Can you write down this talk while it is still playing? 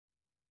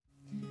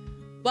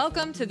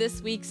Welcome to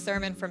this week's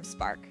sermon from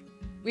Spark.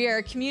 We are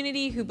a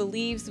community who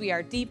believes we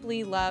are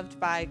deeply loved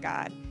by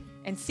God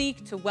and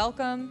seek to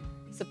welcome,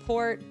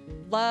 support,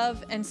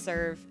 love, and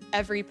serve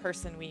every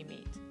person we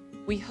meet.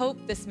 We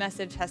hope this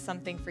message has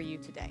something for you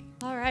today.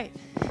 All right.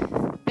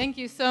 Thank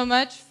you so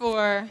much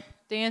for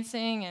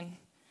dancing and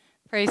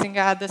praising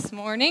God this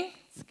morning.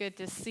 It's good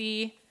to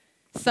see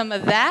some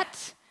of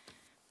that.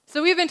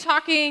 So we've been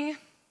talking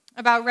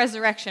about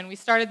resurrection. We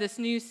started this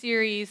new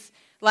series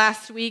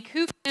last week.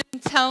 Who can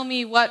tell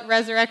me what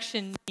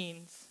resurrection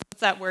means?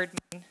 What's that word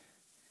mean?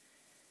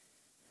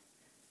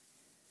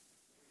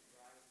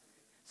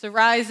 So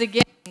rise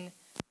again, new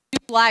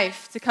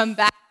life, to come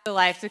back to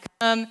life, to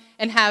come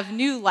and have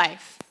new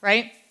life,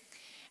 right?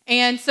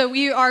 And so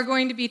we are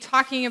going to be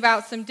talking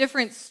about some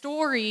different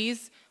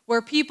stories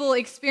where people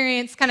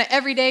experience kind of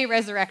everyday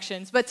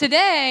resurrections. But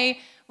today,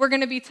 we're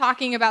going to be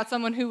talking about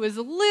someone who was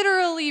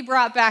literally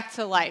brought back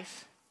to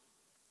life.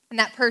 And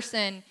that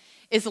person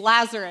is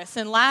Lazarus.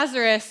 And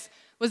Lazarus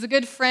was a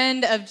good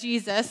friend of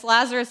Jesus.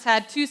 Lazarus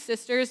had two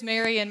sisters,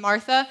 Mary and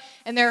Martha.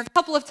 And there are a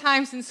couple of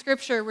times in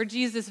Scripture where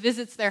Jesus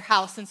visits their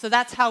house. And so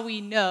that's how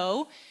we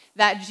know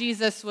that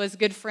Jesus was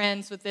good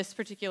friends with this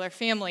particular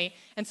family.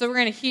 And so we're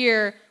going to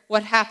hear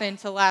what happened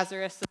to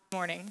Lazarus this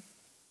morning.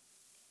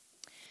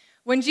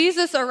 When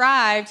Jesus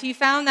arrived, he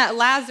found that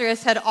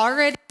Lazarus had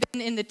already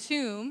been in the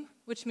tomb,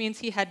 which means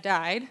he had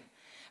died,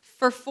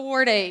 for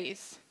 4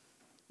 days.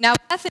 Now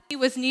Bethany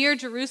was near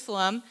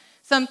Jerusalem,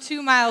 some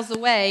 2 miles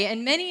away,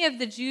 and many of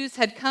the Jews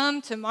had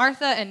come to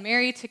Martha and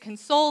Mary to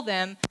console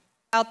them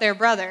about their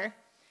brother.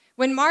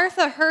 When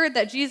Martha heard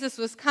that Jesus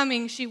was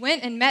coming, she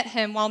went and met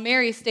him while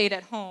Mary stayed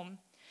at home.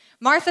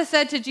 Martha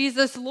said to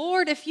Jesus,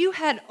 "Lord, if you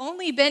had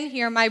only been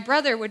here, my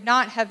brother would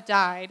not have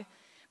died.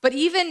 But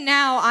even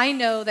now I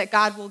know that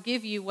God will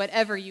give you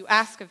whatever you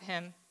ask of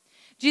him."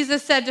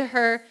 Jesus said to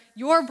her,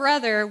 "Your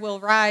brother will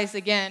rise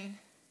again."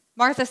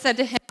 Martha said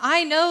to him,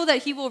 "I know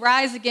that he will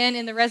rise again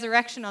in the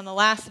resurrection on the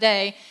last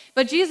day."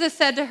 But Jesus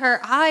said to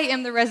her, "I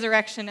am the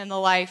resurrection and the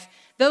life.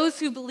 Those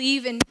who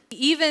believe in me,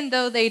 even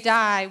though they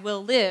die,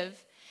 will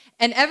live.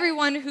 And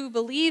everyone who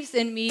believes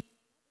in me..."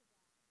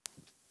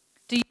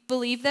 Do you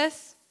believe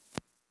this?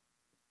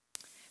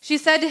 She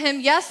said to him,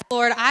 "Yes,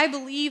 Lord, I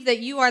believe that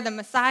you are the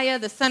Messiah,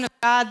 the Son of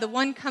God, the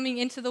one coming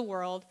into the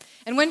world."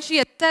 And when she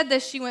had said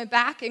this, she went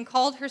back and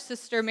called her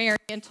sister Mary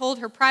and told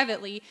her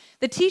privately,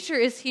 "The teacher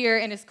is here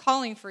and is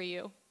calling for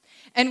you."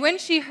 And when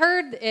she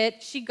heard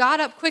it, she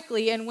got up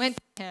quickly and went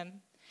to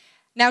him.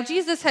 Now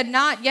Jesus had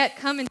not yet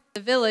come into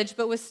the village,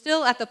 but was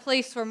still at the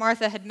place where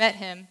Martha had met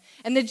him.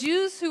 And the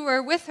Jews who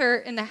were with her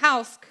in the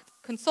house,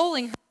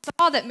 consoling her,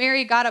 saw that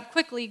Mary got up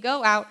quickly,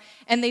 go out,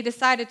 and they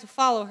decided to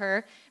follow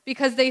her,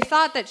 because they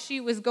thought that she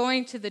was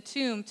going to the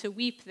tomb to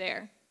weep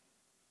there.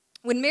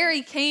 When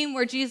Mary came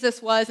where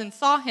Jesus was and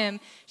saw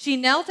him, she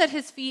knelt at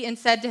his feet and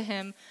said to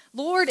him,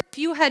 "Lord, if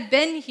you had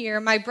been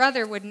here, my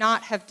brother would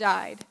not have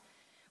died."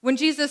 When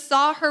Jesus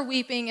saw her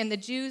weeping and the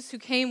Jews who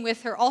came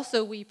with her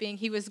also weeping,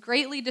 he was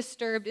greatly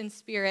disturbed in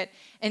spirit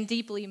and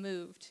deeply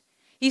moved.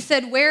 He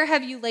said, "Where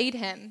have you laid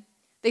him?"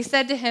 They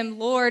said to him,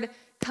 "Lord,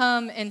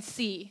 come and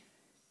see."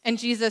 And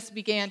Jesus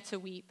began to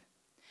weep.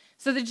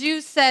 So the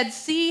Jews said,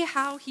 "See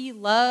how he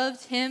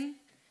loved him?"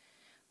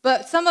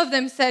 But some of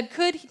them said,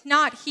 "Could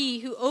not he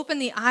who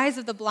opened the eyes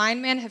of the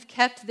blind man have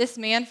kept this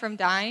man from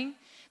dying?"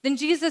 Then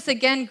Jesus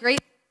again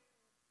greatly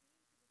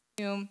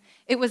tomb.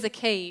 It was a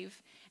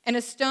cave, and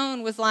a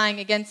stone was lying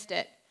against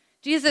it.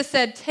 Jesus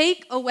said,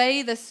 "Take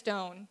away the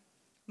stone."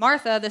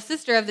 Martha, the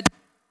sister of the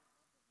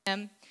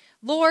him,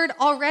 "Lord,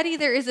 already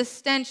there is a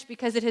stench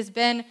because it has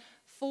been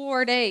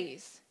 4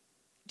 days."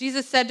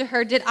 Jesus said to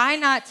her, "Did I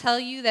not tell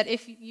you that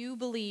if you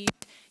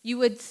believed, you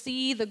would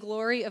see the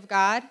glory of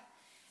God?"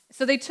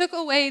 So they took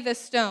away the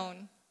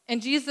stone,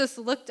 and Jesus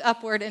looked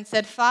upward and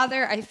said,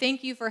 "Father, I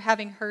thank you for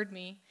having heard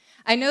me.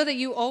 I know that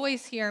you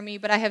always hear me,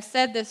 but I have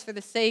said this for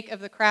the sake of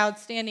the crowd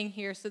standing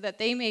here, so that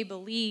they may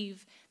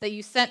believe that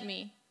you sent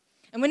me."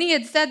 And when he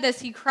had said this,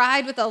 he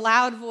cried with a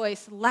loud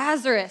voice,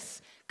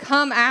 "Lazarus,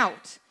 come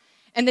out."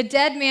 And the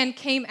dead man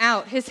came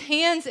out, his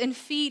hands and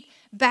feet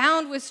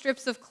bound with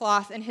strips of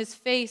cloth, and his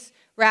face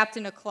wrapped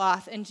in a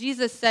cloth. And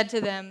Jesus said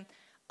to them,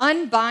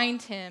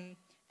 "Unbind him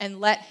and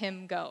let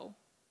him go."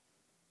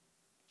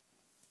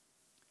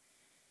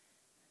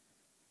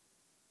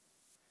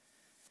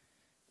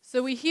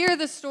 So we hear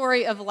the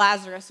story of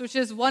Lazarus, which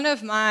is one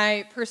of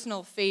my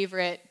personal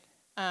favorite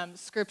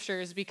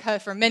scriptures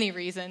for many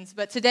reasons.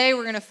 But today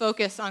we're going to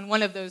focus on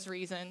one of those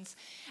reasons.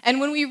 And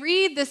when we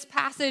read this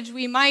passage,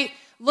 we might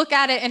look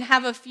at it and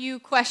have a few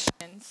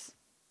questions.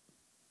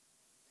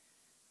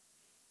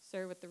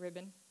 Sir, with the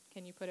ribbon,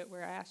 can you put it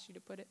where I asked you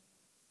to put it?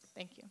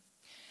 Thank you.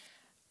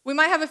 We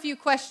might have a few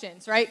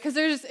questions, right? Because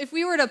if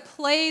we were to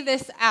play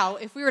this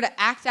out, if we were to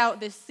act out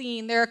this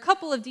scene, there are a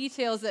couple of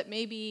details that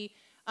maybe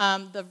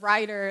the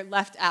writer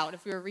left out,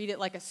 if we were to read it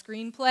like a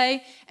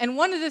screenplay. And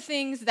one of the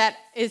things that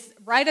is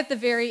right at the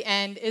very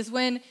end is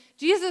when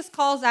Jesus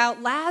calls out,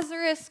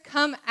 "Lazarus,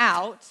 come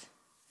out."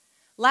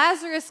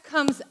 Lazarus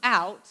comes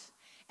out,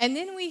 and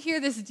then we hear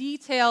this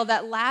detail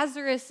that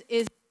Lazarus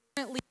is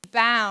permanently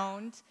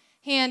bound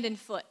hand and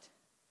foot,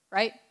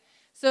 right?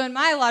 So in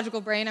my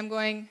logical brain, I'm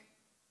going,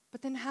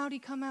 but then how'd he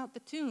come out the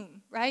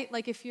tomb, right?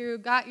 Like if you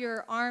got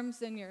your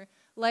arms and your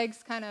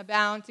legs kind of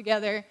bound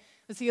together,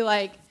 was he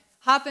like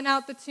hopping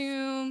out the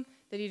tomb?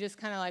 Did he just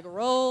kind of like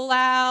roll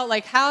out?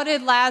 Like how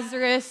did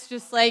Lazarus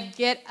just like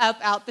get up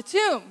out the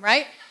tomb,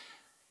 right?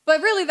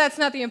 But really that's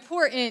not the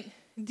important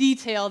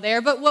detail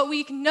there. But what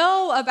we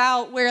know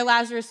about where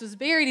Lazarus was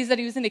buried is that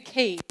he was in a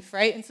cave,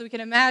 right? And so we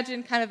can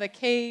imagine kind of a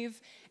cave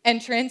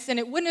entrance, and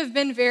it wouldn't have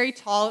been very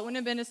tall. It wouldn't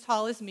have been as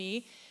tall as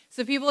me.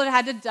 So people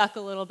had to duck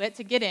a little bit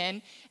to get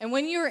in. And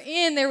when you were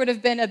in, there would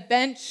have been a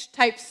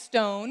bench-type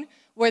stone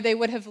where they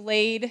would have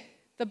laid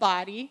the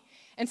body.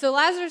 And so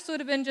Lazarus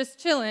would have been just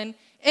chilling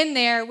in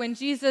there when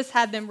Jesus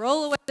had them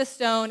roll away the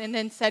stone and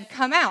then said,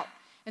 come out.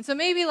 And so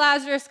maybe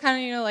Lazarus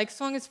kind of, like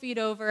swung his feet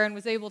over and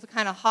was able to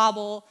kind of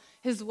hobble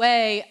his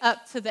way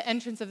up to the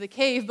entrance of the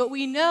cave. But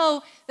we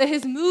know that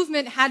his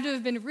movement had to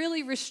have been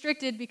really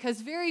restricted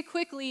because very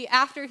quickly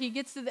after he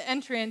gets to the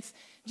entrance,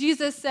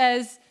 Jesus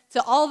says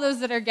to all those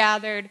that are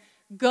gathered,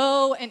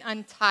 go and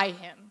untie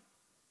him,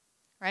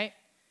 right?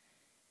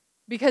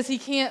 Because he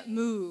can't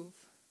move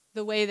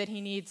the way that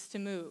he needs to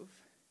move.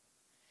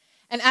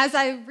 And as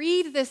I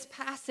read this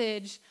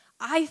passage,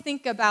 I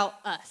think about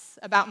us,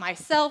 about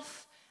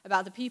myself,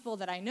 about the people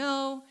that I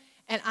know,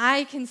 and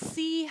I can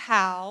see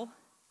how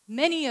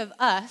many of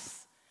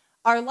us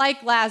are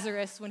like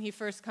Lazarus when he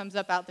first comes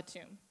up out the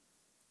tomb.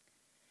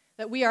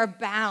 That we are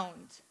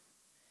bound,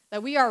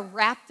 that we are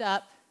wrapped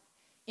up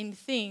in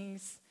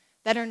things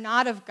that are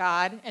not of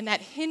God and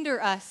that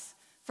hinder us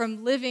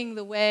from living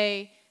the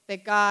way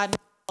that God has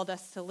called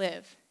us to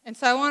live. And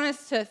so I want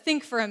us to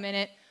think for a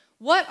minute,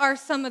 what are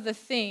some of the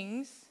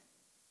things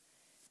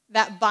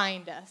that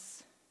bind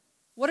us?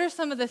 What are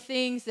some of the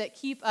things that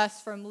keep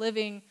us from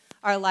living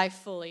our life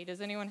fully?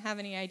 Does anyone have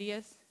any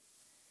ideas?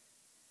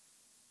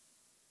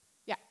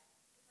 Yeah.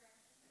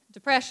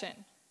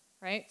 Depression,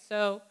 right?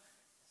 So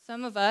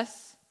some of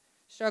us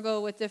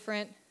struggle with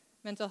different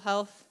mental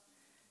health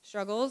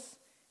struggles,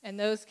 and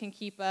those can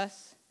keep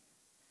us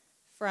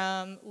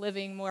from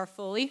living more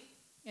fully.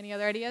 Any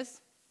other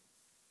ideas?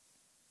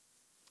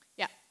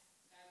 Yeah.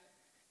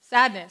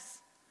 Sadness.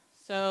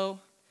 So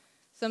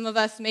some of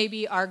us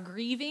maybe are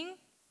grieving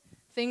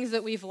things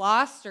that we've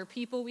lost or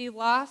people we've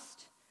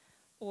lost,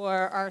 or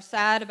are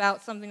sad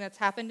about something that's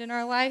happened in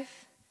our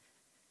life.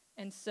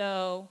 And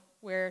so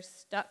we're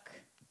stuck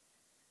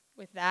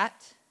with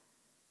that.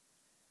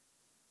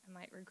 I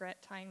might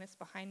regret tying this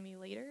behind me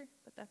later,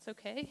 but that's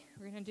okay.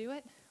 We're going to do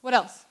it. What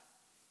else?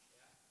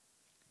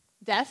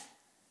 Death.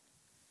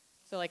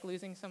 So like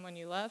losing someone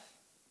you love.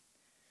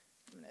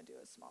 I'm going to do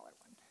a smaller one.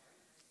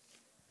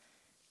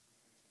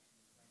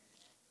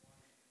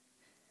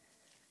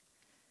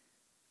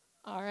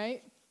 All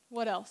right.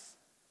 What else?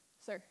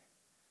 Sir?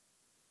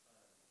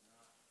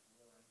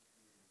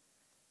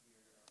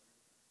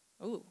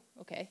 Ooh,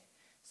 okay.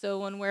 So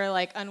when we're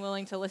like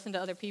unwilling to listen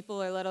to other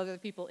people or let other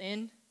people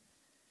in,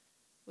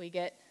 we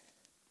get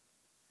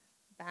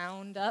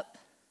bound up.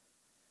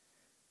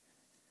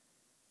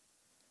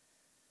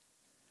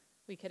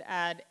 We could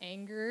add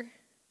anger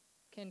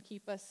can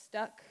keep us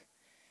stuck.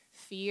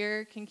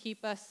 Fear can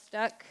keep us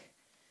stuck.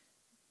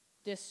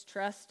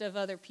 Distrust of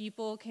other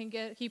people can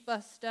keep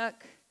us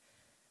stuck.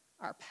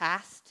 Our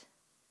past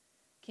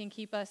can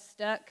keep us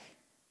stuck,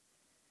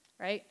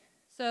 right?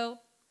 So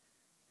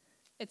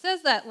it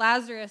says that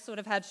Lazarus would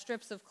have had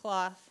strips of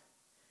cloth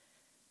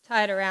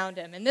tied around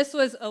him. And this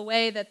was a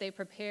way that they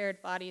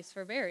prepared bodies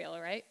for burial,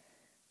 right?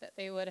 That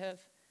they would have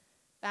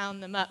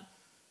bound them up.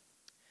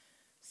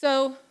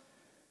 So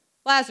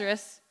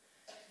Lazarus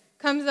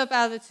comes up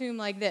out of the tomb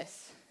like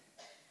this.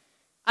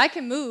 I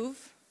can move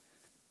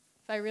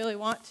if I really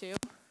want to,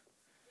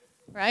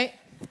 right?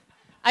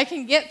 I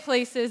can get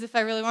places if I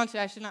really want to.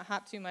 I should not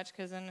hop too much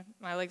because then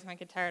my legs might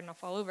get tired and I'll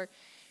fall over.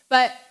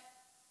 But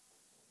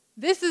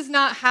this is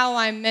not how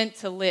I'm meant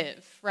to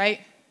live, right?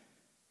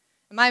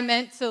 Am I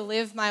meant to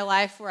live my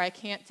life where I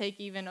can't take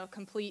even a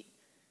complete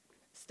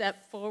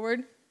step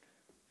forward?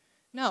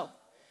 No.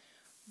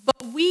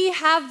 But we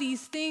have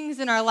these things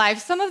in our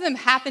lives. Some of them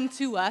happen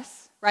to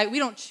us, right? We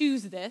don't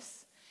choose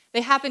this. They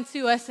happen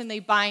to us and they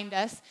bind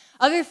us.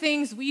 Other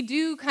things we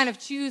do kind of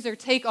choose or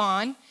take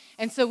on,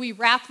 and so we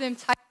wrap them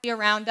tightly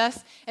around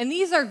us. And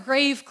these are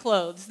grave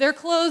clothes. They're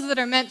clothes that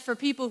are meant for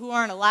people who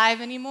aren't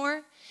alive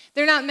anymore.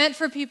 They're not meant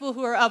for people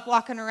who are up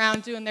walking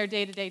around doing their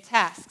day-to-day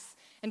tasks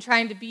and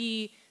trying to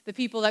be the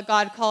people that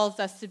God calls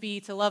us to be,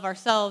 to love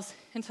ourselves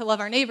and to love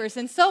our neighbors.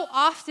 And so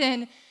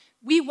often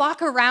we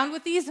walk around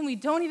with these and we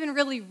don't even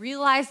really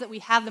realize that we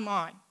have them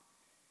on.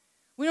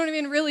 We don't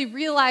even really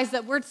realize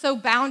that we're so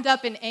bound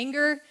up in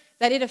anger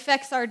that it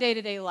affects our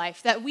day-to-day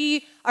life, that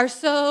we are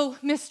so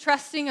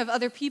mistrusting of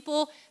other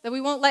people that we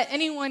won't let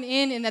anyone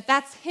in, and that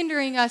that's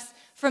hindering us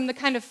from the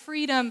kind of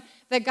freedom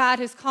that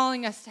God is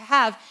calling us to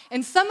have.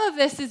 And some of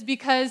this is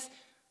because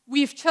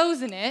we've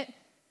chosen it,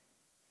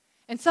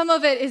 and some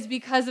of it is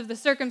because of the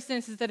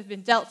circumstances that have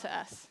been dealt to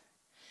us.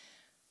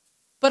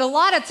 But a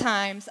lot of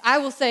times, I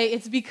will say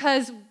it's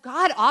because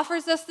God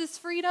offers us this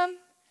freedom.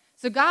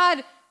 So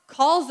God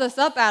calls us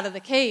up out of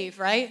the cave,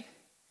 right?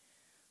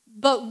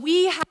 But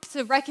we have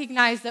to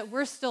recognize that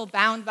we're still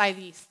bound by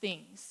these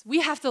things.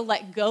 We have to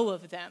let go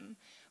of them.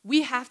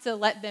 We have to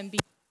let them be.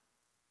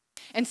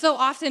 And so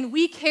often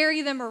we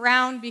carry them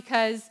around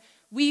because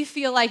we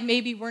feel like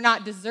maybe we're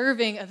not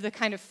deserving of the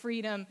kind of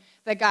freedom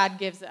that God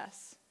gives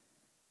us.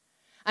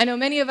 I know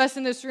many of us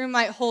in this room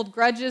might hold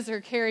grudges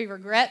or carry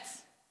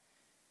regrets.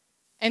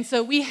 And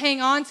so we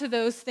hang on to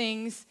those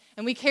things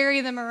and we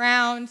carry them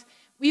around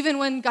even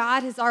when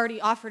God has already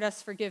offered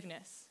us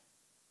forgiveness.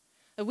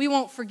 That we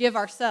won't forgive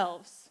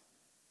ourselves.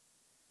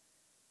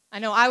 I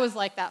know I was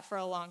like that for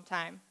a long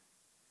time.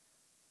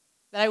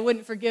 That I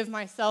wouldn't forgive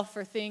myself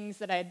for things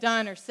that I had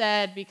done or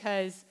said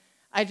because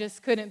I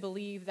just couldn't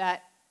believe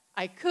that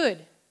I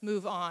could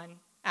move on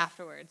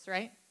afterwards,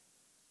 right?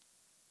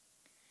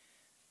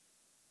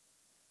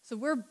 So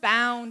we're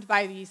bound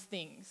by these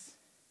things.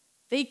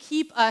 They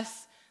keep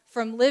us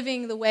from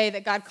living the way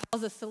that God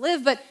calls us to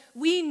live, but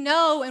we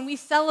know and we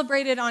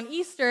celebrated on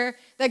Easter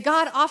that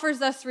God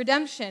offers us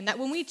redemption, that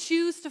when we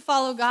choose to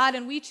follow God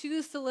and we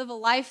choose to live a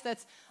life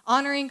that's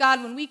honoring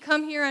God, when we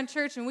come here on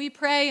church and we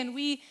pray and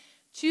we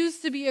choose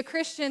to be a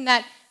Christian,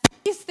 that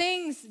these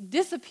things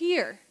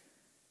disappear,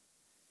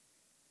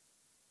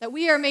 that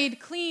we are made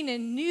clean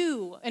and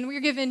new and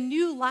we're given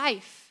new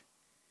life,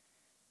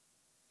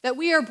 that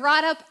we are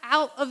brought up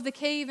out of the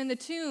cave and the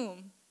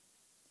tomb.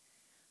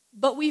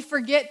 But we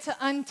forget to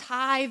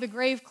untie the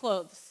grave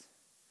clothes.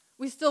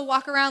 We still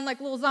walk around like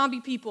little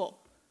zombie people,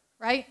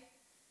 right?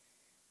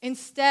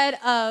 Instead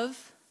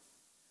of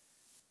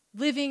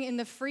living in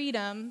the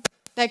freedom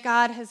that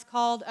God has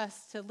called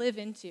us to live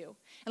into.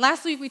 And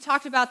last week we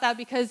talked about that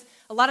because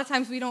a lot of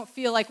times we don't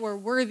feel like we're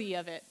worthy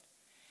of it.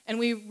 And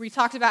we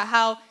talked about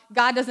how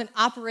God doesn't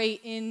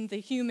operate in the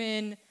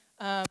human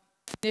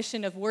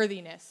definition of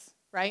worthiness,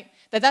 right?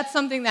 That's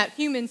something that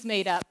humans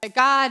made up. That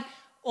God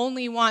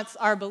only wants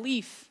our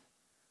belief,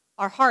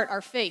 our heart,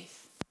 our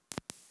faith.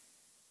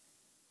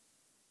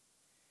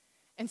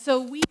 And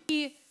so we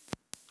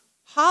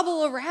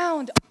hobble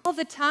around all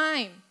the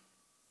time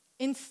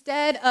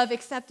instead of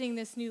accepting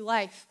this new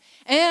life.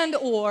 And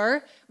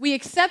or we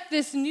accept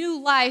this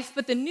new life,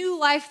 but the new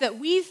life that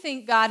we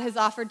think God has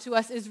offered to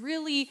us is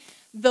really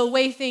the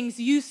way things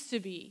used to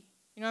be.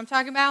 You know what I'm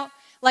talking about?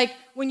 Like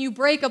when you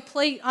break a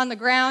plate on the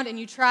ground and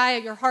you try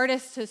your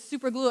hardest to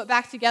super glue it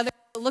back together,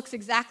 it looks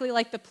exactly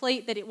like the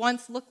plate that it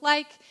once looked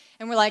like.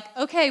 And we're like,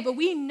 okay, but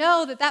we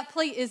know that that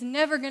plate is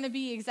never going to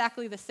be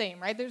exactly the same,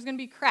 right? There's going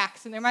to be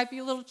cracks and there might be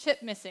a little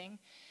chip missing.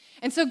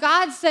 And so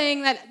God's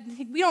saying that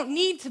we don't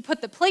need to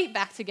put the plate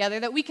back together,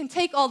 that we can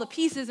take all the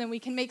pieces and we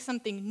can make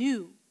something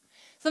new,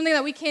 something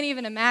that we can't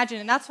even imagine.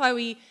 And that's why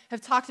we have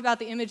talked about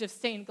the image of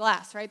stained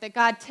glass, right? That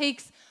God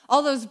takes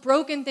all those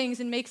broken things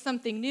and makes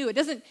something new. It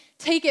doesn't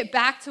take it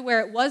back to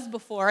where it was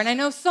before. And I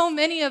know so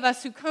many of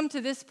us who come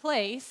to this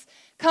place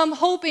come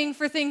hoping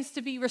for things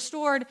to be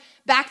restored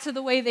back to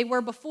the way they were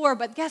before.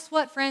 But guess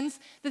what, friends?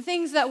 The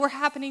things that were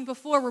happening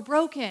before were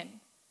broken.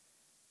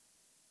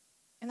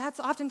 And that's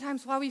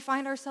oftentimes why we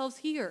find ourselves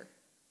here.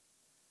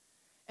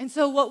 And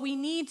so what we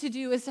need to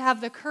do is to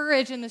have the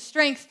courage and the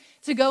strength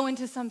to go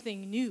into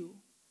something new.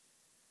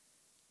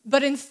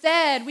 But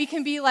instead, we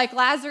can be like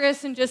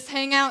Lazarus and just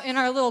hang out in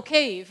our little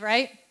cave,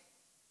 right?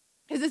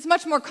 Because it's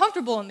much more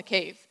comfortable in the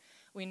cave.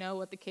 We know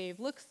what the cave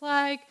looks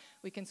like.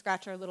 We can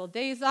scratch our little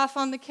days off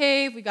on the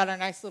cave. We got our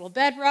nice little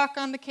bedrock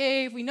on the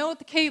cave. We know what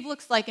the cave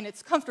looks like, and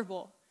it's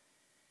comfortable.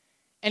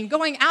 And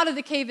going out of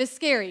the cave is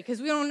scary because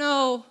we don't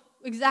know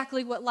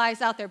exactly what lies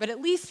out there. But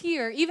at least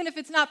here, even if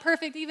it's not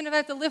perfect, even if I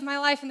have to live my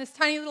life in this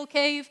tiny little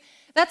cave,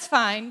 that's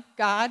fine,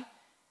 God,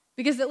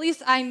 because at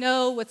least I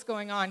know what's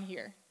going on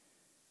here.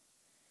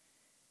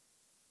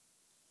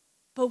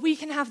 But we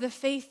can have the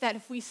faith that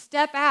if we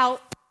step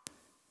out,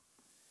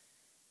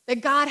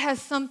 that God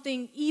has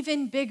something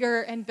even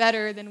bigger and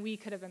better than we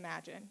could have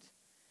imagined.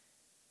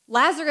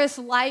 Lazarus'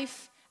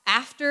 life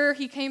after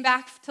he came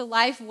back to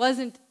life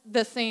wasn't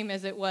the same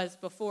as it was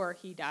before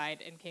he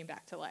died and came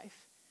back to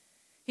life.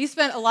 He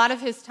spent a lot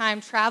of his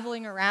time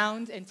traveling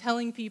around and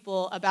telling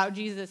people about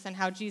Jesus and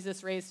how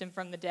Jesus raised him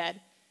from the dead.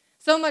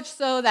 So much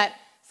so that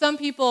some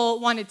people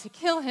wanted to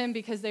kill him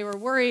because they were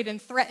worried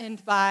and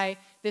threatened by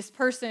this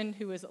person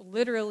who was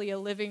literally a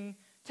living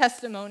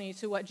testimony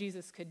to what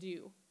Jesus could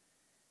do.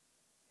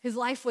 His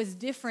life was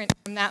different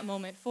from that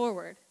moment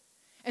forward.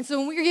 And so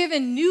when we're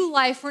given new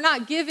life, we're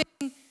not given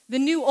the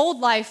new old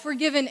life, we're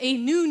given a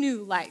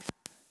new life.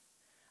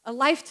 A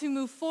life to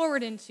move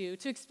forward into,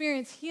 to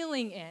experience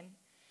healing in.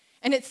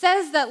 And it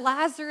says that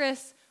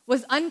Lazarus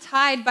was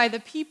untied by the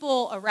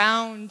people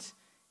around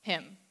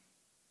him.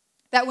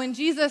 That when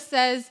Jesus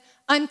says,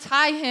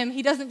 untie him,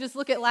 he doesn't just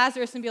look at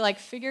Lazarus and be like,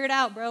 figure it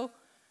out, bro.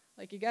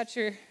 Like you got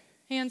your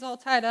hands all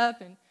tied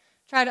up and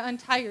try to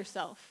untie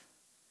yourself.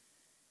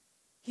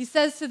 He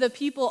says to the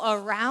people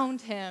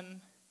around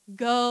him,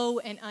 go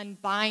and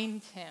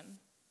unbind him.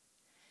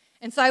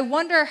 And so I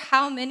wonder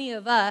how many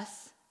of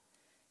us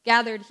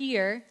gathered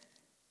here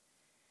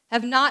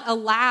have not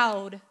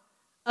allowed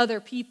other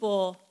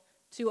people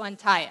to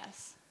untie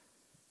us.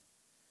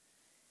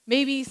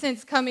 Maybe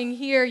since coming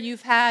here,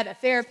 you've had a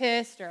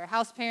therapist or a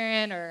house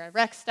parent or a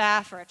rec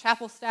staff or a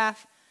chapel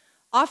staff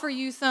offer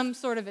you some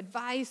sort of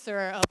advice or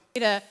a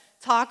way to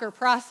talk or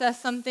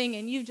process something,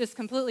 and you've just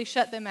completely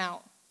shut them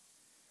out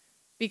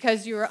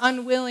because you are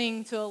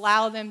unwilling to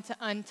allow them to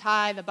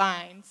untie the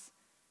binds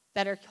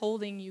that are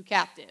holding you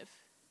captive.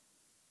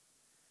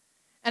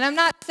 And I'm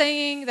not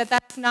saying that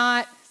that's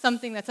not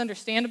something that's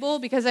understandable,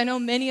 because I know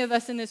many of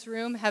us in this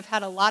room have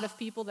had a lot of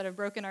people that have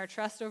broken our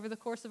trust over the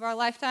course of our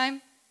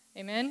lifetime.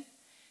 Amen?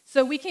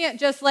 So we can't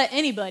just let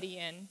anybody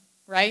in,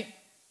 right?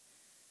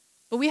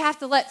 But we have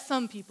to let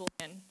some people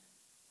in.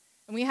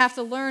 And we have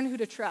to learn who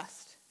to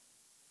trust.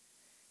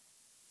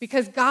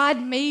 Because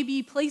God may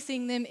be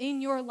placing them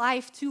in your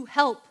life to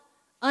help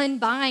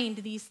unbind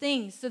these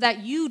things so that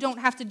you don't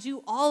have to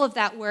do all of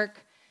that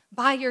work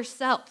by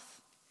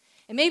yourself.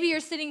 And maybe you're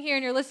sitting here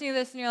and you're listening to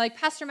this and you're like,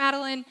 Pastor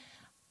Madeline,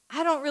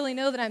 I don't really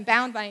know that I'm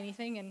bound by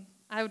anything. And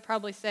I would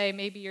probably say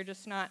maybe you're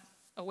just not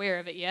aware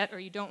of it yet, or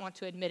you don't want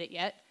to admit it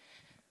yet.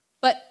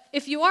 But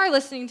if you are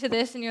listening to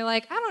this and you're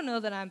like, I don't know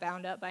that I'm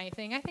bound up by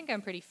anything, I think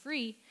I'm pretty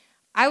free,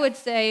 I would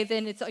say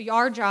then it's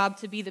our job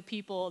to be the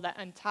people that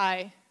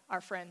untie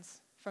our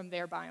friends from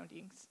their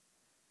bindings.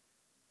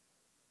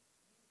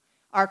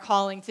 Our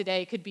calling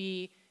today could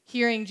be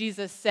hearing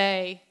Jesus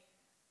say,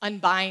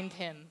 unbind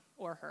him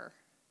or her,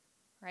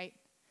 right?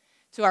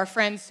 To our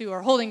friends who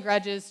are holding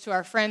grudges, to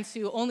our friends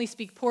who only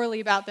speak poorly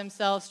about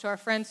themselves, to our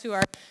friends who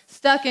are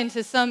stuck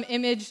into some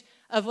image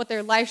of what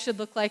their life should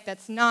look like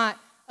that's not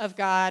of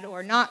God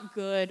or not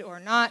good or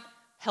not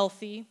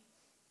healthy,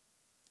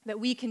 that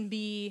we can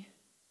be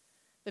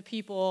the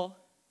people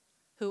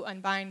who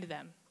unbind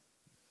them.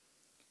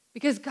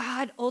 Because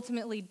God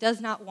ultimately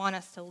does not want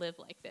us to live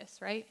like this,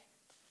 right?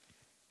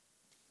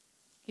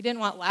 He didn't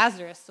want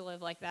Lazarus to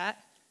live like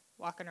that,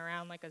 walking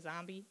around like a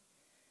zombie.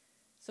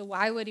 So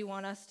why would he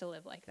want us to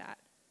live like that?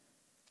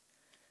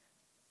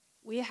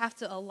 We have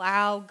to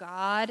allow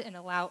God and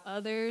allow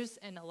others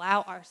and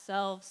allow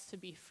ourselves to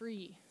be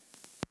free.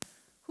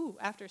 Whew,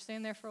 after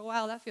staying there for a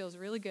while, that feels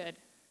really good.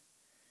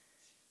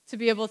 To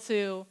be able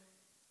to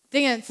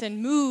dance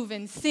and move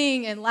and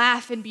sing and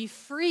laugh and be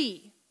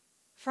free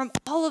from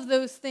all of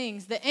those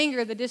things, the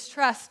anger, the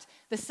distrust,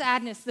 the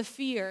sadness, the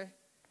fear.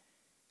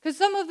 Because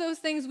some of those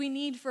things we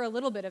need for a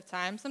little bit of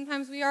time.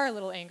 Sometimes we are a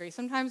little angry.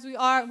 Sometimes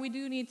we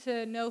do need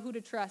to know who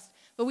to trust.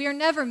 But we are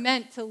never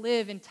meant to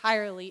live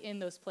entirely in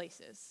those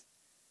places.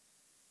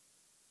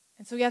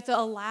 And so we have to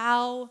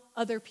allow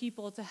other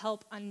people to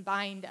help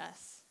unbind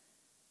us,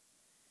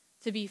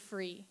 to be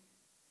free.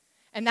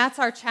 And that's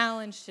our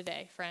challenge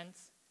today, friends,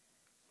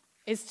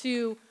 is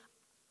to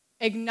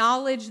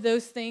acknowledge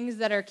those things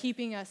that are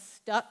keeping us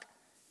stuck,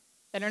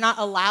 that are not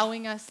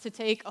allowing us to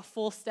take a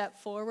full step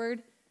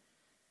forward,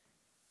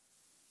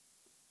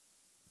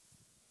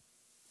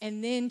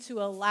 and then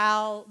to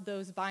allow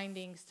those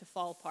bindings to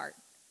fall apart.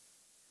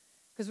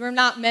 Because we're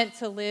not meant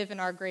to live in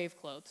our grave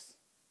clothes.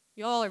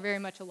 You all are very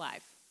much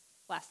alive,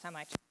 last time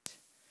I checked.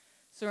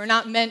 So we're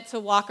not meant to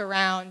walk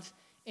around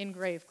in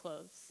grave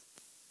clothes.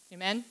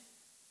 Amen?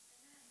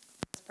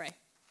 Let's pray.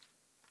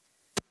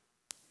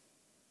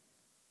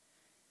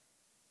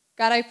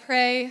 God, I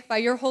pray by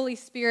your Holy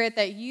Spirit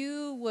that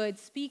you would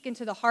speak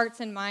into the hearts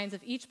and minds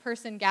of each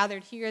person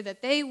gathered here,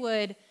 that they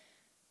would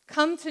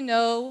come to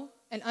know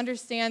and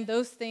understand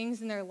those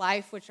things in their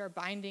life which are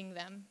binding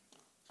them,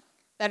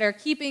 that are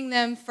keeping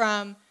them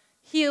from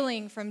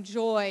healing, from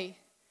joy,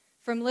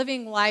 from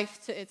living life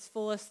to its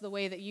fullest the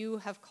way that you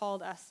have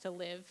called us to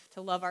live,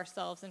 to love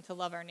ourselves and to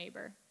love our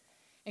neighbor.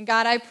 And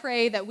God, I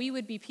pray that we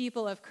would be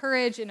people of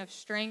courage and of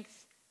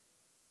strength,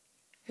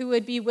 who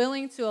would be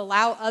willing to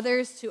allow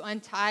others to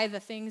untie the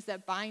things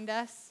that bind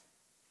us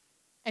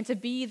and to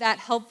be that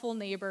helpful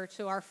neighbor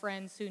to our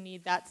friends who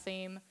need that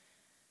same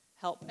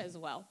help as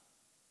well.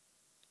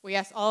 We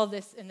ask all of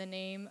this in the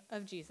name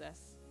of Jesus.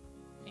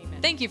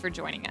 Amen. Thank you for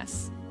joining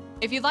us.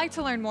 If you'd like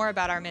to learn more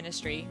about our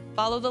ministry,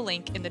 follow the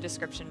link in the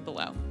description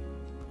below.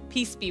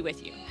 Peace be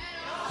with you.